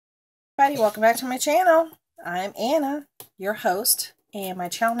Everybody, welcome back to my channel. I'm Anna, your host, and my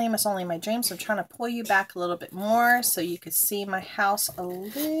channel name is Only My Dreams. I'm trying to pull you back a little bit more so you can see my house a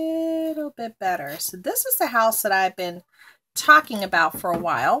little bit better. So this is the house that I've been talking about for a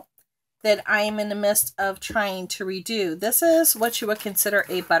while that I am in the midst of trying to redo. This is what you would consider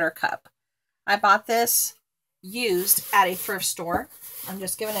a buttercup. I bought this used at a thrift store. I'm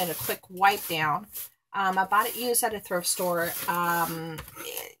just giving it a quick wipe down. I bought it used at a thrift store.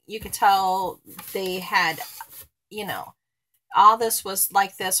 You could tell they had, all this was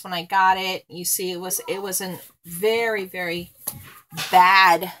like this when I got it. You see, it was in very, very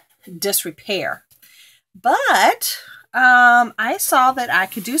bad disrepair. But I saw that I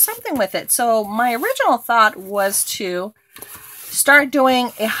could do something with it. So my original thought was to start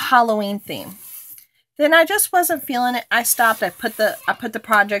doing a Halloween theme. Then I just wasn't feeling it. I stopped. I put the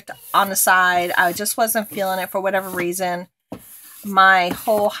project on the side. I just wasn't feeling it for whatever reason. My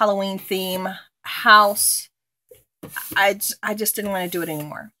whole Halloween theme house, I just didn't want to do it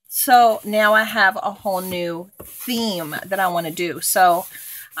anymore. So now I have a whole new theme that I want to do. So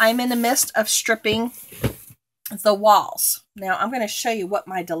I'm in the midst of stripping the walls. Now I'm going to show you what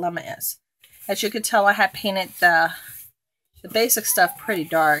my dilemma is. As you can tell, I had painted the basic stuff pretty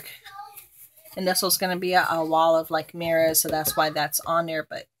dark. And this was going to be a wall of like mirrors, so that's why that's on there.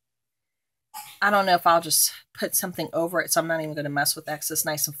 But I don't know if I'll just put something over it, so I'm not even going to mess with that because it's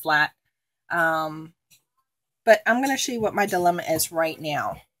nice and flat. But I'm going to show you what my dilemma is right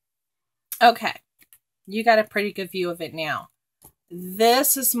now. Okay, you got a pretty good view of it now.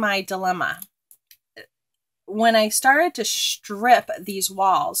 This is my dilemma. When I started to strip these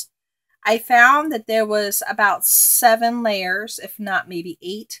walls, I found that there was about 7 layers, if not maybe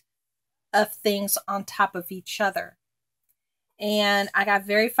 8, of things on top of each other. And I got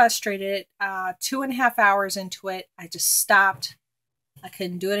very frustrated. 2.5 hours into it, I just stopped. I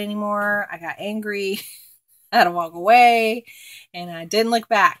couldn't do it anymore. I got angry. I had to walk away, and I didn't look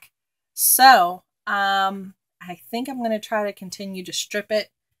back. So I think I'm going to try to continue to strip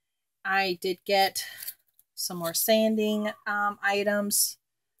it. I did get some more sanding items.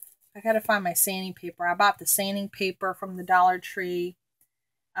 I got to find my sanding paper. I bought the sanding paper from the Dollar Tree.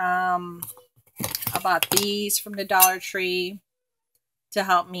 I bought these from the Dollar Tree to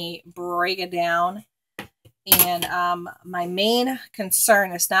help me break it down. And my main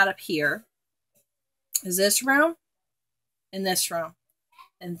concern is not up here. Is this room and this room.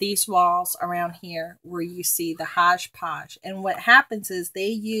 And these walls around here where you see the hodgepodge. And what happens is they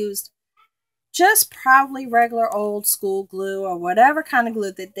used just probably regular old school glue or whatever kind of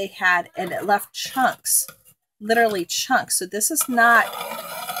glue that they had, and it left chunks. Literally chunks. So this is not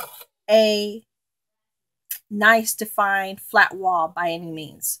a nice defined flat wall by any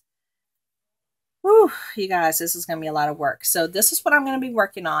means. Whew, you guys, this is going to be a lot of work. So this is what I'm going to be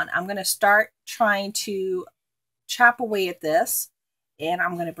working on. I'm going to start trying to chop away at this, and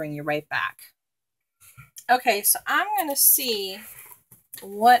I'm going to bring you right back. Okay, so I'm going to see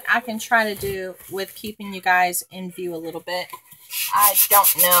what I can try to do with keeping you guys in view a little bit. I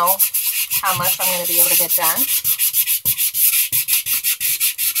don't know how much I'm going to be able to get done.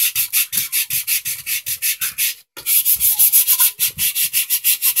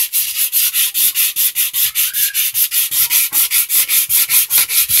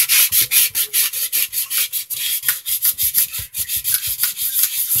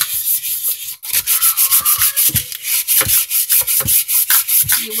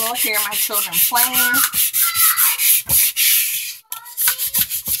 You will hear my children playing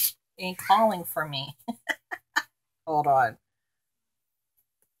and calling for me. Hold on.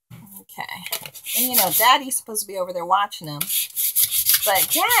 Okay. And Daddy's supposed to be over there watching them. But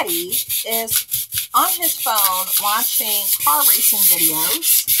Daddy is on his phone watching car racing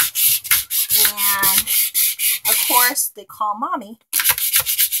videos. And, of course, they call Mommy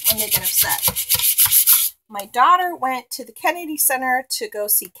when they get upset. My daughter went to the Kennedy Center to go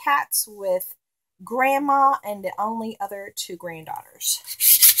see Cats with Grandma and the only other 2 granddaughters.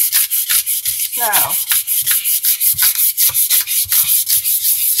 So,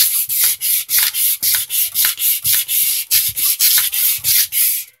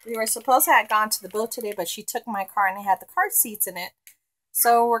 we were supposed to have gone to the boat today, but she took my car and it had the car seats in it.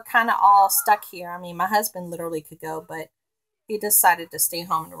 So we're kind of all stuck here. I mean, my husband literally could go, but he decided to stay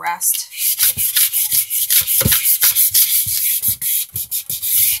home and rest.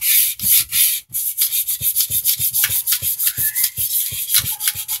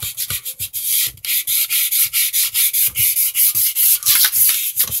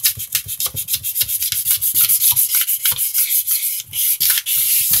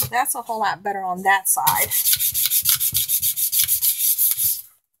 That's a whole lot better on that side.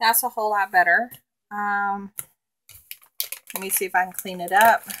 That's a whole lot better. Let me see if I can clean it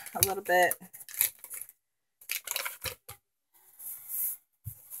up a little bit.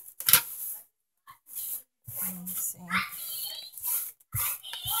 Let me see.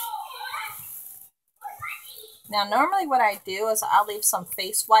 Now, normally what I do is I'll leave some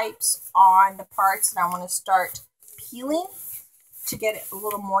face wipes on the parts that I want to start peeling to get it a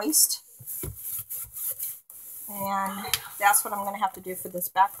little moist. And that's what I'm going to have to do for this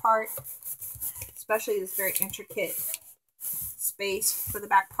back part, especially this very intricate space for the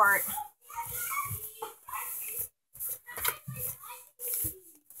back part.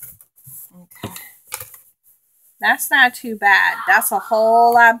 Okay. That's not too bad. That's a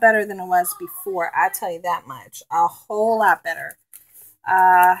whole lot better than it was before. I tell you that much. A whole lot better.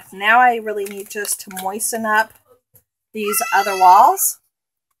 Now I really need just to moisten up these other walls.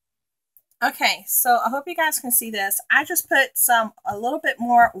 Okay, so I hope you guys can see this. I just put a little bit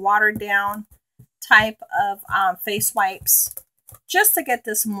more watered down type of face wipes just to get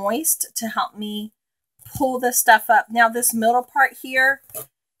this moist to help me pull this stuff up. Now this middle part here,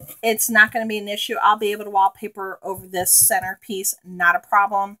 it's not going to be an issue. I'll be able to wallpaper over this center piece. Not a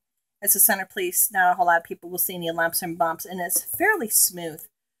problem. It's a center piece. Not a whole lot of people will see any lumps and bumps, and it's fairly smooth.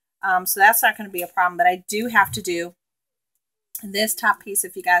 So that's not going to be a problem. But I do have to do this top piece,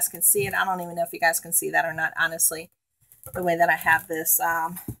 if you guys can see it. I don't even know if you guys can see that or not, honestly. The way that I have this,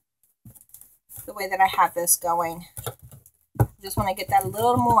 going. Just want to get that a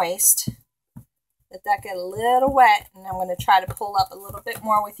little moist. Let that get a little wet, and I'm going to try to pull up a little bit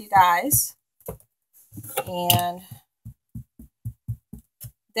more with you guys. And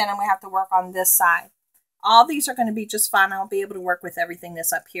then I'm going to have to work on this side. All these are going to be just fine. I'll be able to work with everything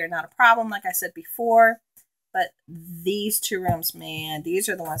that's up here. Not a problem, like I said before. But these two rooms, man, these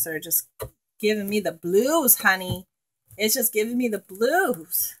are the ones that are just giving me the blues, honey. It's just giving me the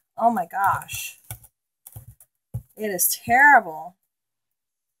blues. Oh, my gosh. It is terrible.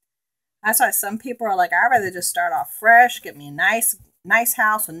 That's why some people are like, I'd rather just start off fresh, get me a nice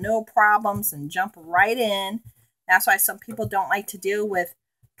house with no problems and jump right in. That's why some people don't like to deal with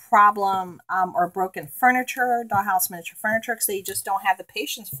problem or broken furniture, dollhouse miniature furniture, because they just don't have the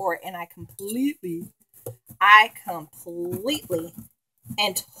patience for it. And I completely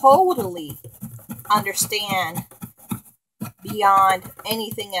and totally understand beyond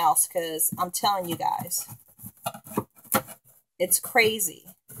anything else, because I'm telling you guys, it's crazy.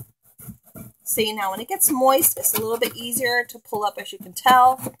 See, now when it gets moist, it's a little bit easier to pull up, as you can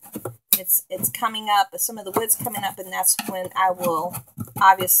tell. It's coming up, some of the wood's coming up, and that's when I will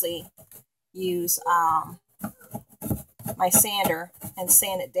obviously use my sander and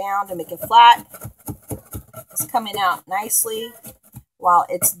sand it down to make it flat. It's coming out nicely while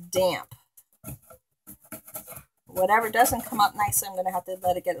it's damp. Whatever doesn't come up nicely, I'm going to have to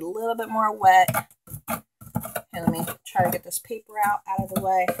let it get a little bit more wet. And let me try to get this paper out of the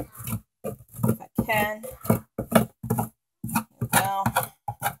way. If I can. There we go.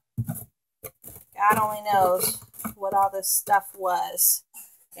 God only knows what all this stuff was.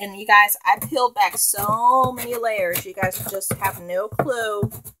 And you guys, I peeled back so many layers. You guys just have no clue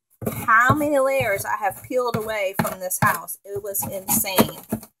how many layers I have peeled away from this house. It was insane.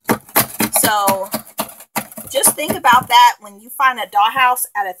 So just think about that when you find a dollhouse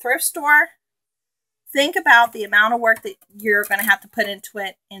at a thrift store. Think about the amount of work that you're going to have to put into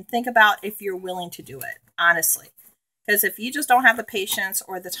it, and think about if you're willing to do it, honestly. Because if you just don't have the patience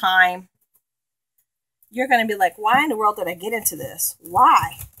or the time, you're going to be like, why in the world did I get into this?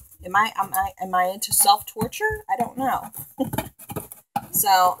 Why? Am I into self-torture? I don't know.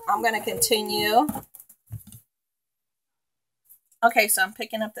 So I'm going to continue. Okay, so I'm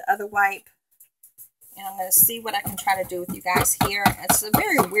picking up the other wipe. And I'm going to see what I can try to do with you guys here. It's a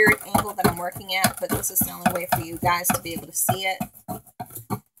very weird angle that I'm working at, but this is the only way for you guys to be able to see it.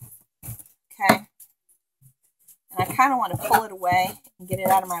 Okay. And I kind of want to pull it away and get it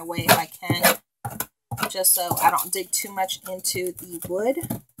out of my way if I can, just so I don't dig too much into the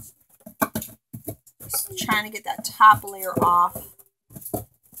wood. Just trying to get that top layer off.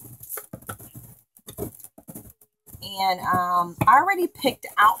 And I already picked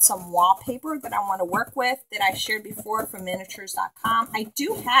out some wallpaper that I want to work with that I shared before from miniatures.com. I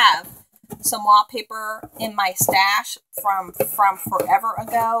do have some wallpaper in my stash from forever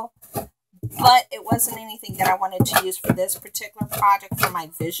ago, but it wasn't anything that I wanted to use for this particular project for my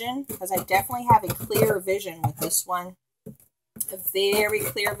vision, because I definitely have a clear vision with this one. A very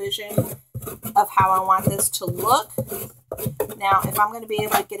clear vision of how I want this to look. Now, if I'm going to be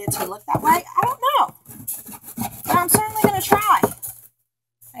able to get it to look that way, I don't know. But I'm certainly going to try.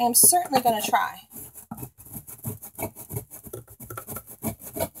 I am certainly going to try.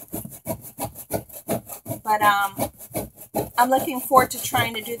 But I'm looking forward to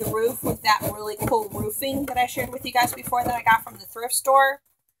trying to do the roof with that really cool roofing that I shared with you guys before that I got from the thrift store.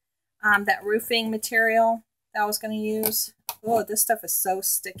 That roofing material that I was going to use. Oh, this stuff is so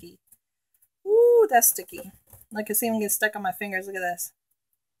sticky. Ooh, that's sticky. Like, it's even getting stuck on my fingers. Look at this.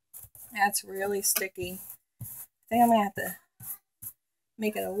 That's really sticky. I think I'm going to have to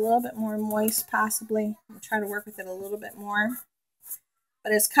make it a little bit more moist, possibly. I'm going to try to work with it a little bit more.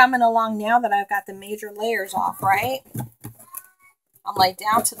 But it's coming along now that I've got the major layers off, right? I'm like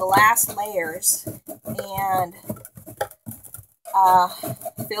down to the last layers. And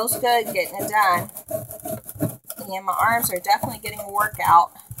feels good getting it done. And my arms are definitely getting a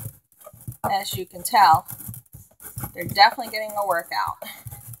workout. As you can tell. They're definitely getting a workout.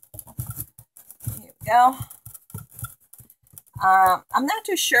 Here we go. I'm not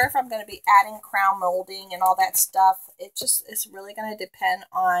too sure if I'm going to be adding crown molding and all that stuff. It's really going to depend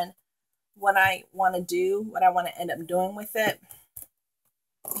on what I want to do, what I want to end up doing with it.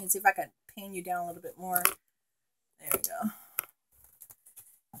 Let's see if I can pan you down a little bit more. There we go.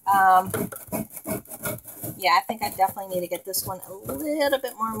 Yeah, I think I definitely need to get this one a little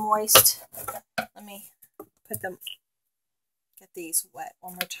bit more moist. Let me get these wet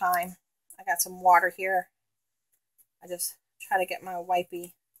one more time. I got some water here. I just try to get my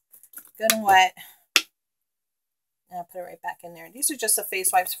wipey good and wet. And I'll put it right back in there. These are just the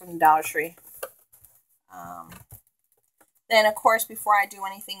face wipes from the Dollar Tree. Then, of course, before I do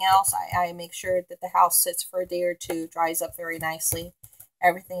anything else, I make sure that the house sits for a day or two, dries up very nicely.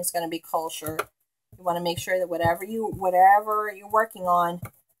 Everything's going to be kosher. You want to make sure that whatever you're working on,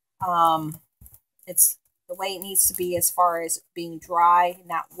 it's the way it needs to be as far as being dry,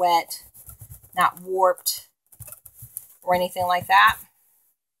 not wet, not warped, or anything like that.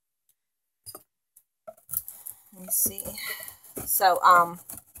 Let me see. So,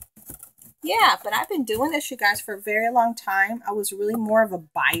 yeah, but I've been doing this, you guys, for a very long time. I was really more of a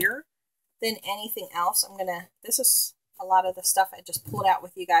buyer than anything else. This is a lot of the stuff I just pulled out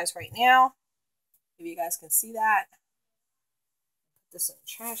with you guys right now. If you guys can see that. Put this in the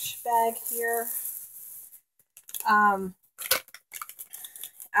trash bag here.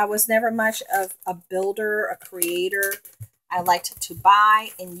 I was never much of a builder, a creator. I liked to buy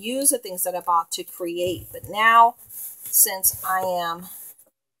and use the things that I bought to create. But now, since I am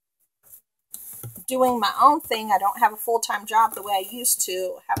doing my own thing, I don't have a full-time job the way I used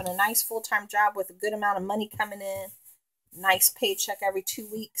to. Having a nice full-time job with a good amount of money coming in. Nice paycheck every 2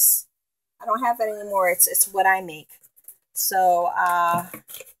 weeks. I don't have that anymore. It's what I make. So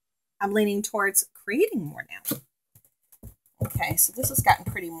I'm leaning towards creating more now. Okay, so this has gotten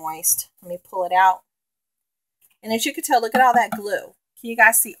pretty moist. Let me pull it out. And as you can tell, look at all that glue. Can you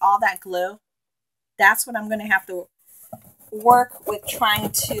guys see all that glue? That's what I'm going to have to work with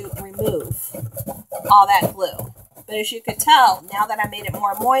trying to remove, all that glue. But as you can tell, now that I made it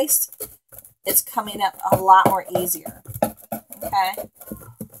more moist, it's coming up a lot more easier. Okay.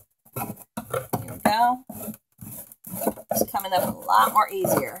 Here we go. It's coming up a lot more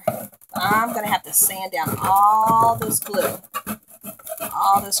easier. I'm going to have to sand down all this glue.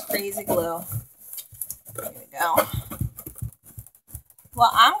 All this crazy glue. Here we go.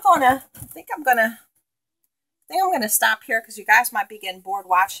 Well, I think I'm going to stop here because you guys might be getting bored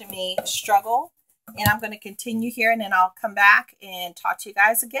watching me struggle. And I'm going to continue here, and then I'll come back and talk to you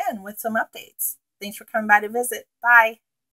guys again with some updates. Thanks for coming by to visit. Bye.